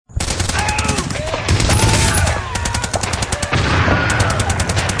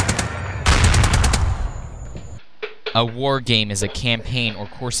A wargame is a campaign or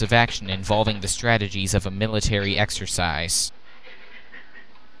course of action involving the strategies of a military exercise.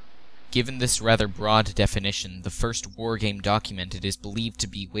 Given this rather broad definition, the first wargame documented is believed to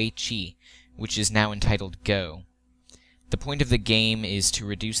be Wei Qi, which is now entitled Go. The point of the game is to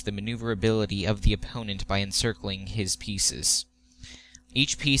reduce the maneuverability of the opponent by encircling his pieces.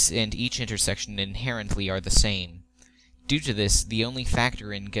 Each piece and each intersection inherently are the same. Due to this, the only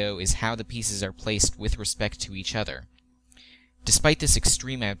factor in Go is how the pieces are placed with respect to each other. Despite this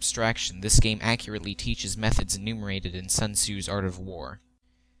extreme abstraction, this game accurately teaches methods enumerated in Sun Tzu's Art of War.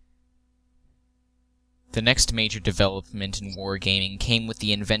 The next major development in wargaming came with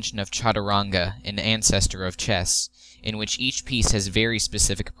the invention of chaturanga, an ancestor of chess, in which each piece has very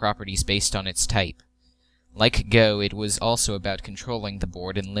specific properties based on its type. Like Go, it was also about controlling the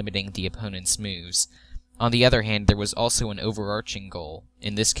board and limiting the opponent's moves. On the other hand, there was also an overarching goal,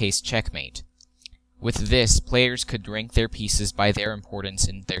 in this case checkmate. With this, players could rank their pieces by their importance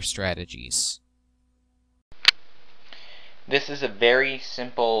in their strategies. This is a very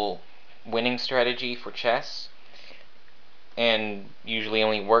simple winning strategy for chess, and usually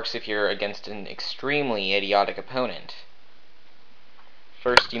only works if you're against an extremely idiotic opponent.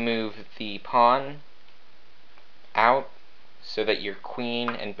 First, you move the pawn out so that your queen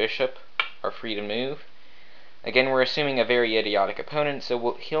and bishop are free to move. Again, we're assuming a very idiotic opponent,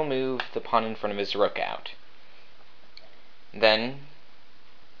 so he'll move the pawn in front of his rook out. Then,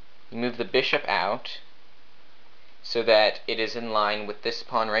 you move the bishop out so that it is in line with this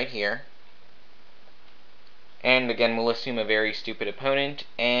pawn right here. And again, we'll assume a very stupid opponent,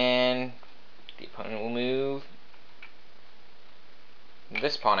 and the opponent will move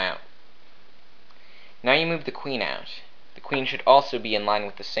this pawn out. Now you move the queen out. The queen should also be in line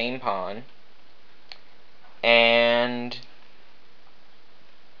with the same pawn. And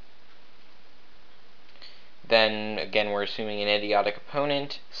then, again, we're assuming an idiotic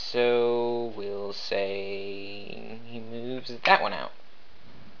opponent, so we'll say he moves that one out.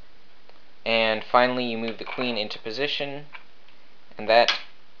 And finally, you move the queen into position, and that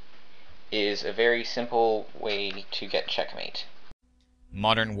is a very simple way to get checkmate.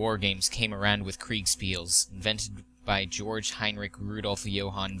 Modern wargames came around with Kriegspiels, invented by George Heinrich Rudolf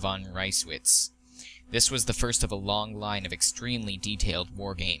Johann von Reiswitz. This was the first of a long line of extremely detailed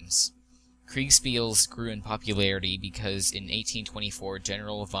wargames. Kriegspiels grew in popularity because in 1824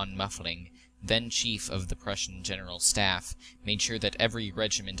 General von Muffling, then chief of the Prussian General Staff, made sure that every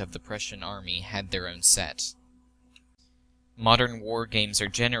regiment of the Prussian army had their own set. Modern wargames are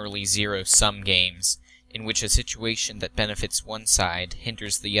generally zero-sum games, in which a situation that benefits one side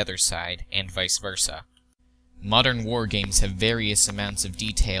hinders the other side, and vice versa. Modern wargames have various amounts of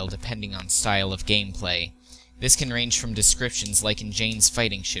detail depending on style of gameplay. This can range from descriptions like in Jane's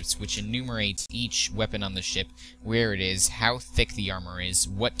Fighting Ships, which enumerate each weapon on the ship, where it is, how thick the armor is,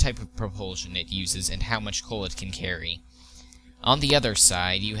 what type of propulsion it uses, and how much coal it can carry. On the other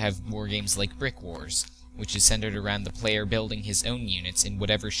side, you have wargames like Brick Wars, which is centered around the player building his own units in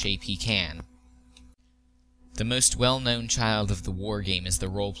whatever shape he can. The most well-known child of the wargame is the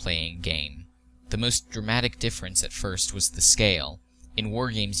role-playing game. The most dramatic difference at first was the scale. In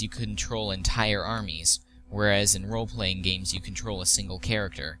wargames you control entire armies, whereas in role-playing games you control a single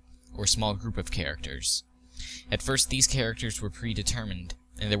character, or small group of characters. At first these characters were predetermined,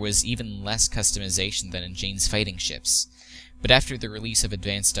 and there was even less customization than in Jane's Fighting Ships. But after the release of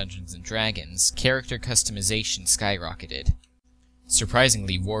Advanced Dungeons & Dragons, character customization skyrocketed.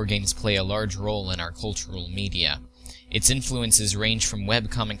 Surprisingly, wargames play a large role in our cultural media. Its influences range from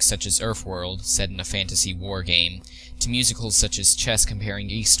webcomics such as Earthworld, set in a fantasy wargame, to musicals such as Chess comparing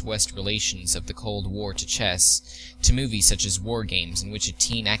East-West relations of the Cold War to chess, to movies such as Wargames, in which a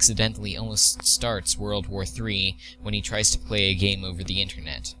teen accidentally almost starts World War III when he tries to play a game over the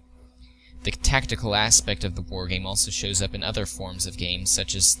internet. The tactical aspect of the wargame also shows up in other forms of games,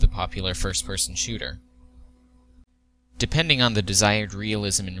 such as the popular first-person shooter. Depending on the desired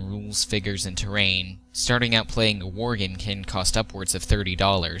realism in rules, figures, and terrain, starting out playing a wargame can cost upwards of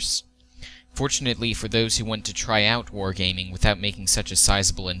 $30. Fortunately for those who want to try out wargaming without making such a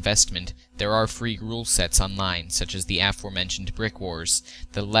sizable investment, there are free rule sets online, such as the aforementioned Brick Wars,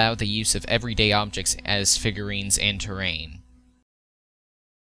 that allow the use of everyday objects as figurines and terrain.